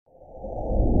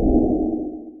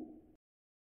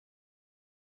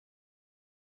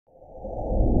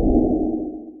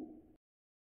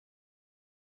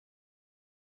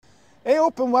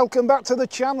up and welcome back to the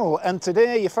channel, and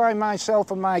today you find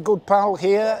myself and my good pal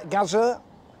here, Gazza,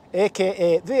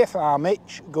 aka VFR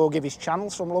Mitch, go give his channel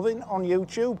some loving on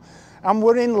YouTube, and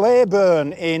we're in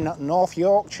Leyburn in North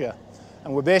Yorkshire,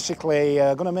 and we're basically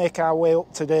going to make our way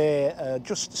up today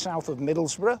just south of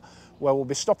Middlesbrough, where we'll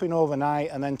be stopping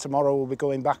overnight, and then tomorrow we'll be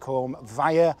going back home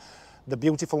via the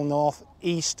beautiful north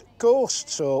east coast.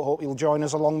 So hope you'll join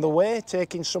us along the way,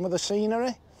 taking some of the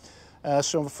scenery.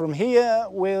 So from here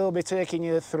we'll be taking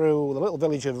you through the little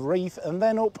village of Reeth and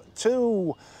then up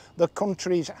to the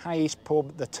country's highest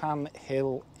pub, the Tan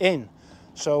Hill Inn.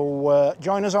 So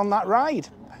join us on that ride.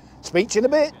 Speak to you in a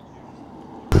bit.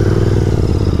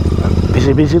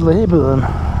 Busy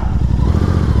Leyburn.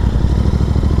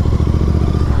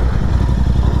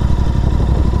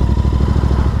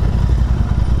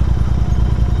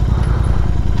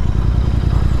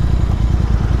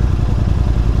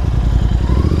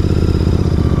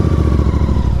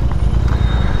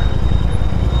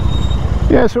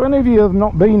 Yeah, so any of you have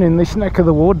not been in this neck of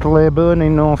the wood, Leyburn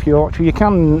in North Yorkshire, you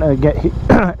can get here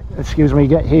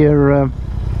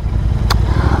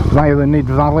via the Nid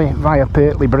Valley, via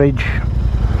Pateley Bridge,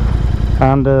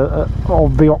 and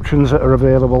of the options that are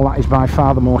available, that is by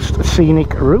far the most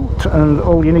scenic route. And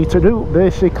all you need to do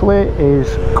basically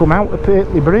is come out of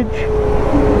Pateley Bridge,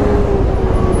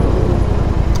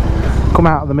 come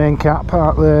out of the main car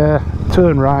park there,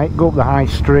 turn right, go up the high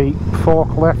street,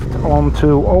 fork left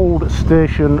onto Old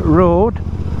Station Road,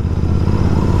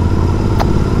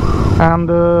 and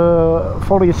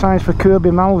follow your signs for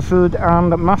Kirby, Malford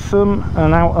and Massam,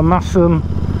 and out of Massam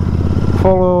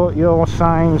follow your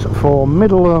signs for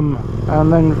Middleham,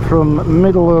 and then from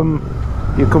Middleham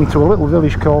you come to a little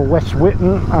village called West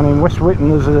Whitton, and in West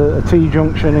Whitton there's a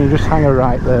T-junction, and you just hang a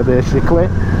right there basically,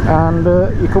 and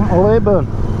you come to Leyburn.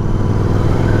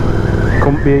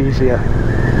 Couldn't be easier.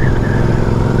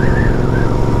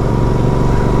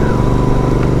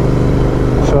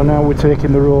 So now we're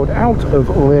taking the road out of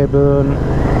Leyburn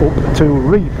up to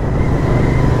Reeth,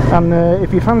 and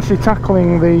if you fancy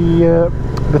tackling the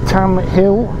Tan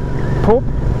Hill pub,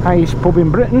 highest pub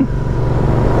in Britain,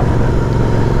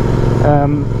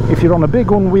 if you're on a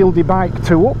big unwieldy bike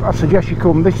to up, I suggest you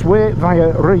come this way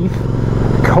via Reeth,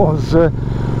 because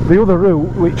the other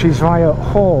route, which is via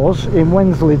Hawes in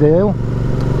Wensleydale,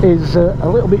 is a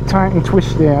little bit tight and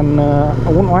twisty, and I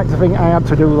wouldn't like to think I had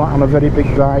to do that on a very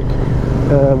big bike,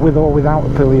 with or without a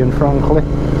pillion, frankly.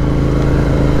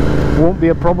 Won't be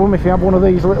a problem if you have one of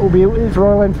these little beauties,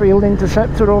 Royal Enfield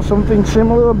Interceptor or something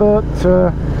similar, but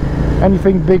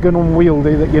anything big and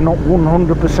unwieldy that you're not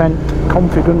 100%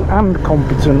 confident and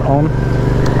competent on,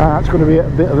 it's going to be a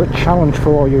bit of a challenge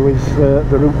for you, is the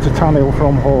route to Tan Hill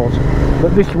from Hawes.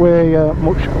 But this way,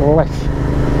 much less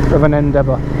of an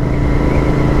endeavour,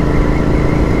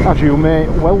 as you may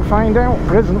well find out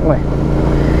presently.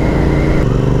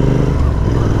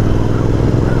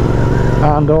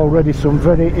 And already some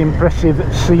very impressive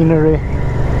scenery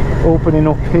opening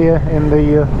up here in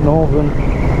the northern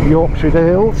Yorkshire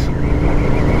Dales.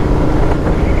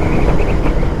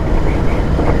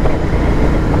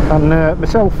 And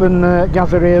myself and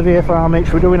Gazza here, VFR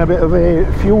Mitch, we're doing a bit of a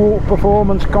fuel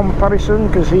performance comparison,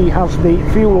 because he has the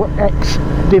Fuel X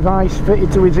device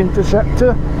fitted to his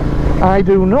Interceptor. I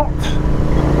do not,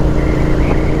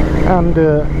 and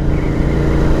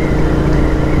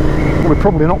we'll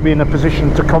probably not be in a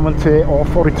position to commentate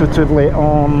authoritatively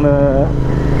on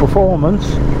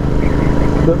performance,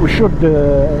 but we should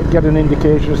get an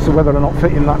indication as to whether or not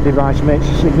fitting that device makes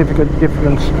a significant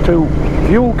difference to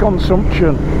fuel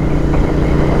consumption.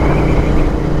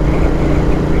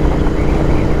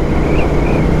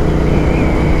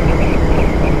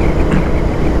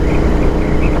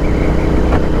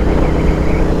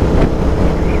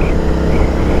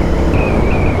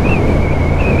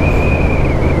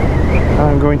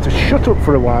 I'm going to shut up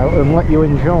for a while and let you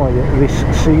enjoy this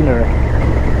scenery.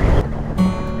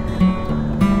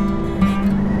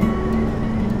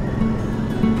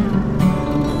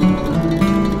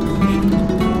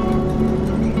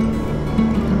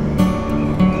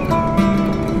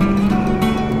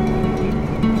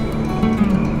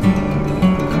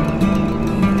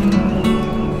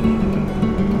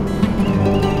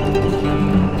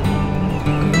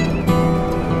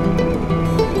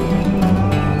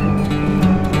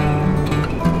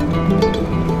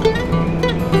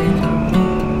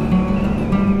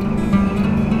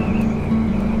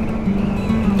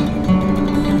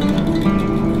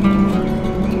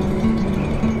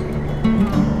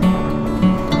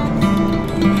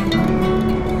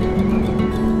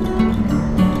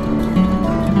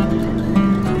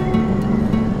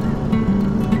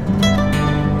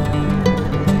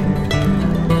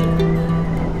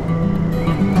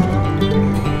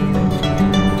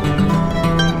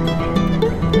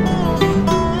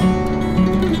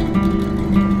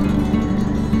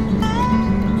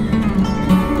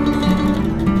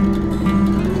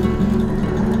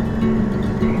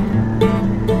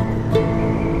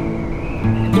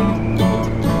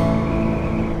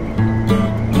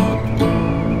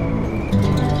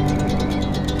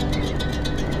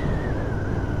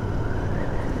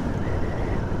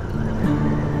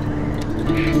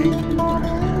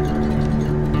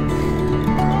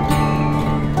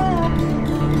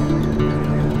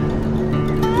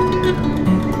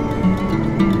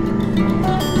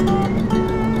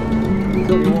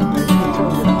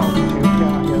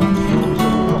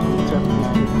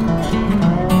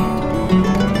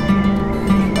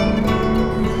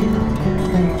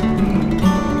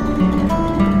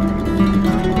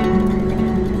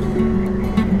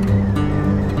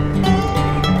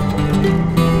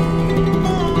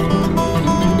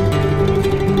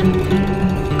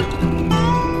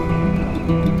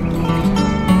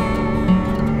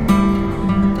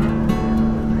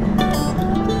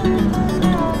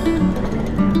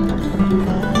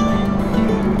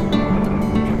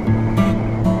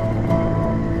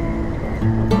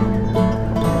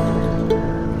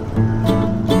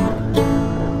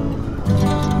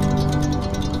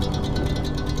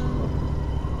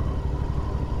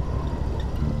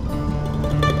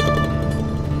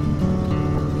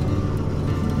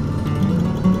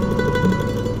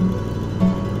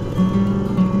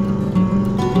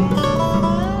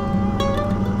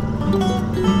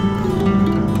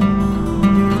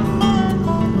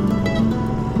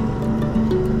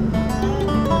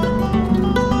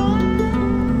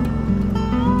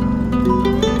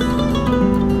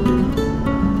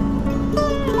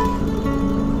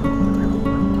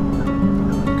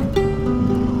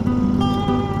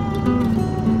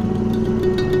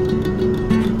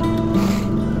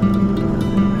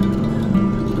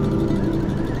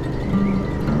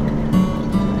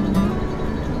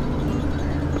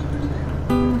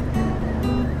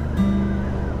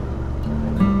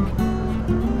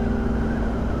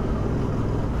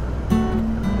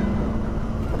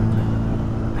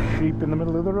 sheep in the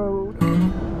middle of the road.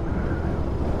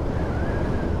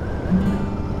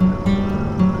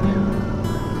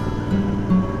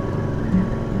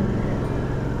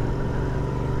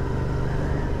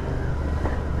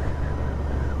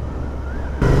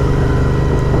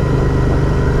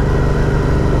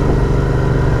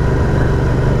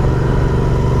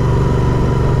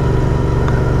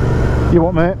 You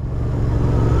what, mate?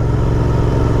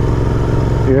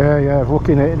 Yeah,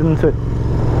 looking at it, isn't it?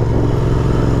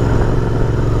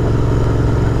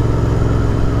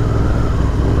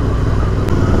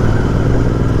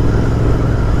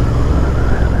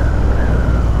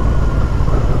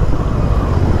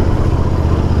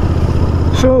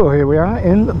 So here we are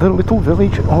in the little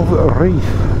village of Reith.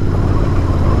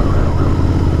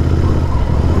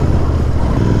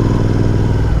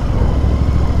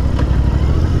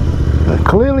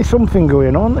 Clearly something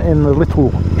going on in the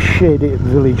little shady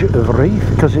village of Reith,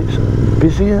 because it's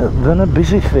busier than a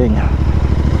busy thing.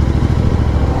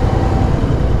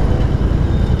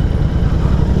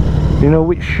 You know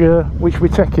which we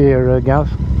take here, Gaz?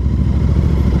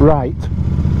 Right.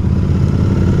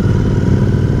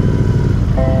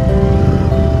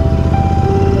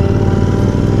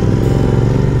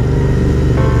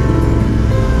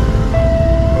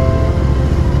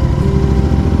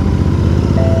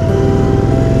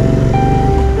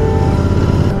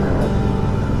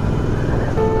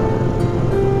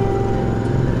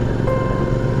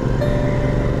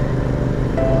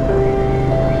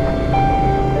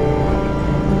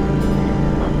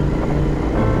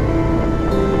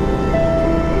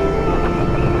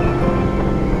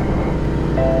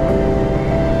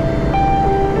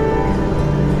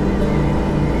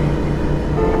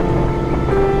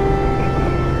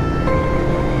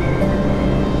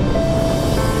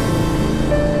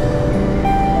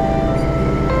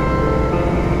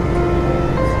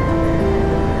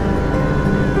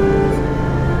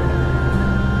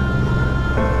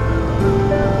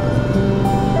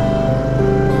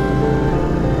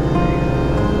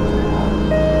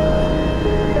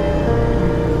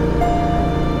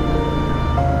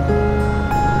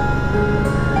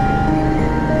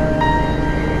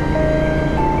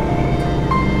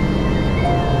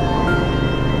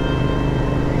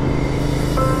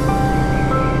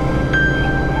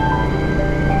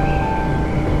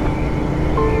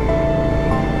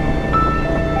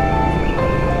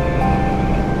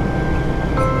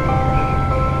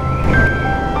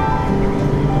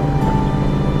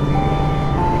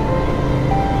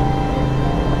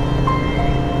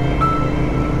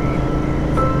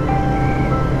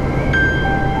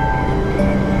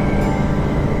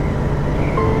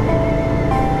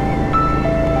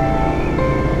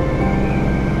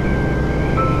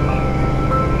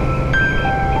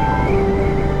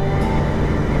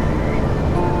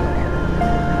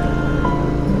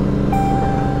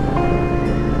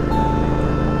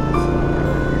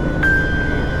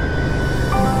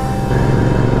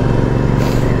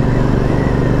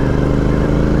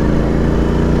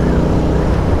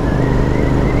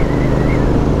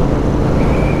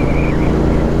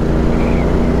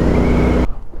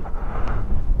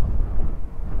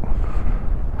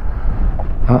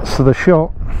 That's the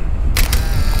shot.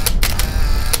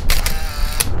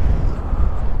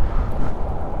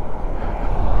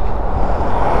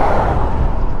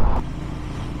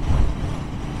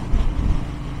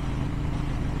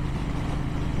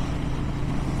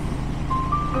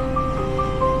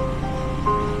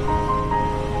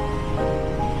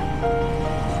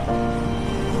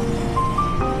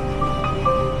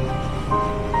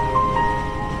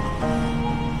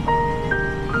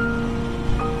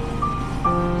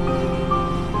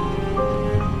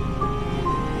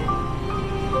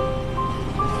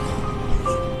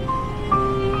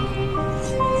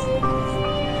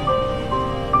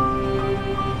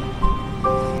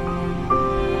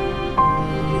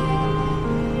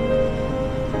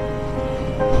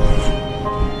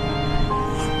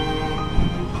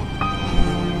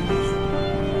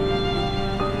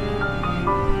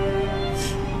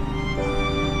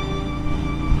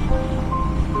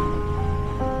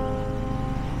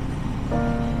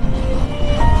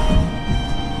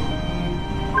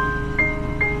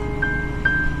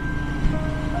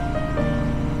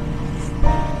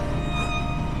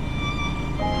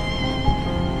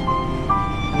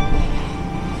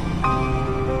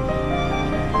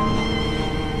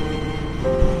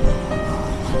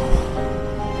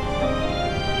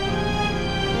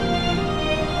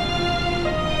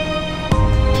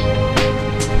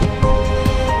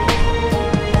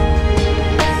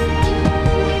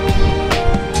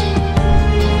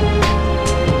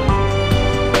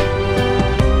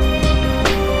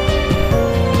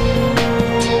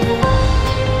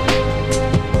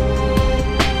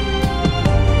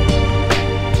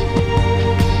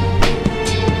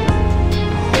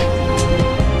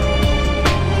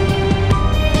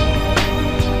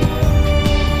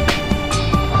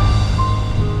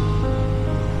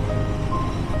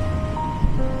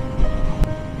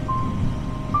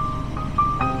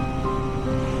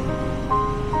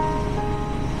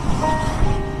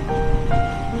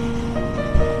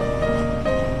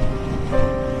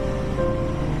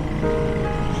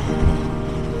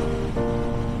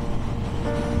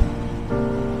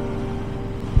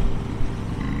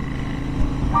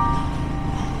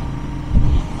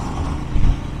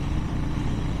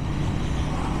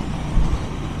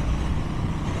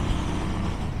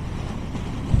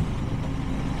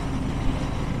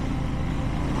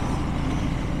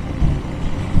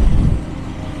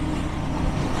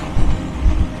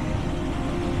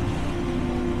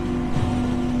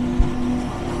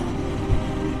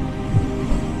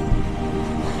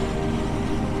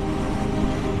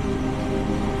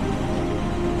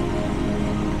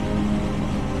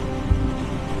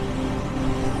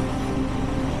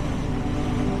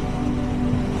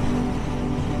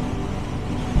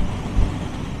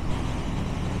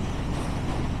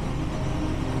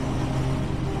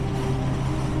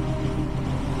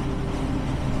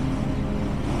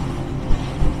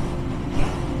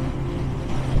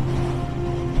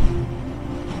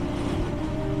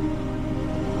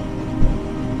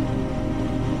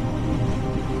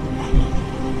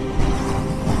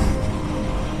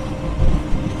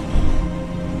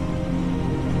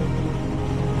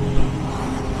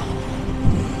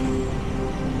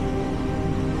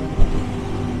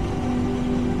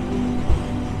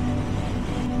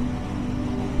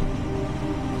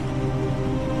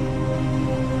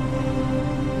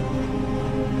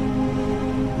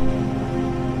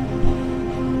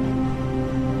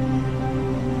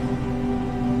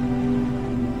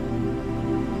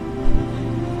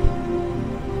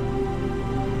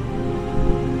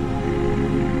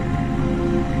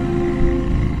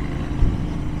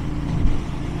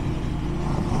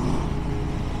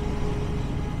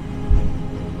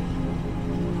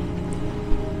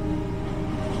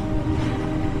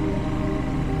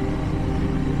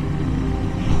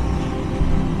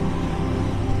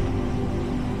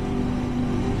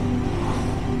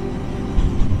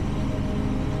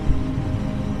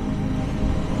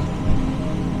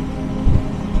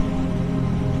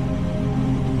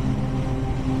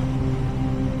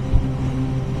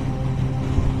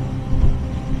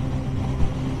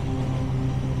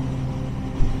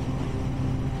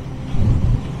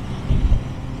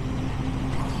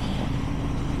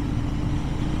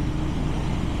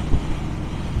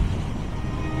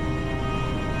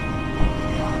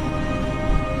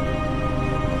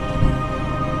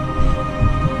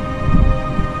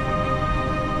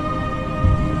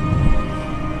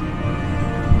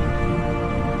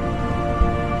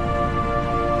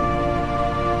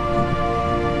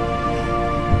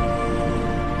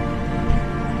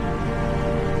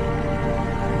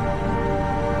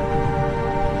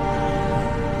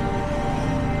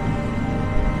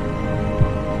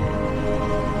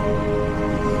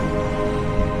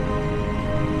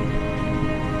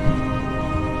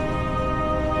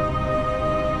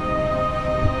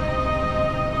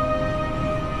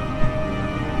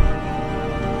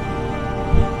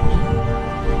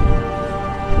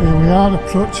 we are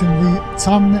approaching the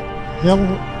Tan Hill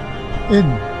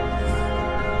Inn.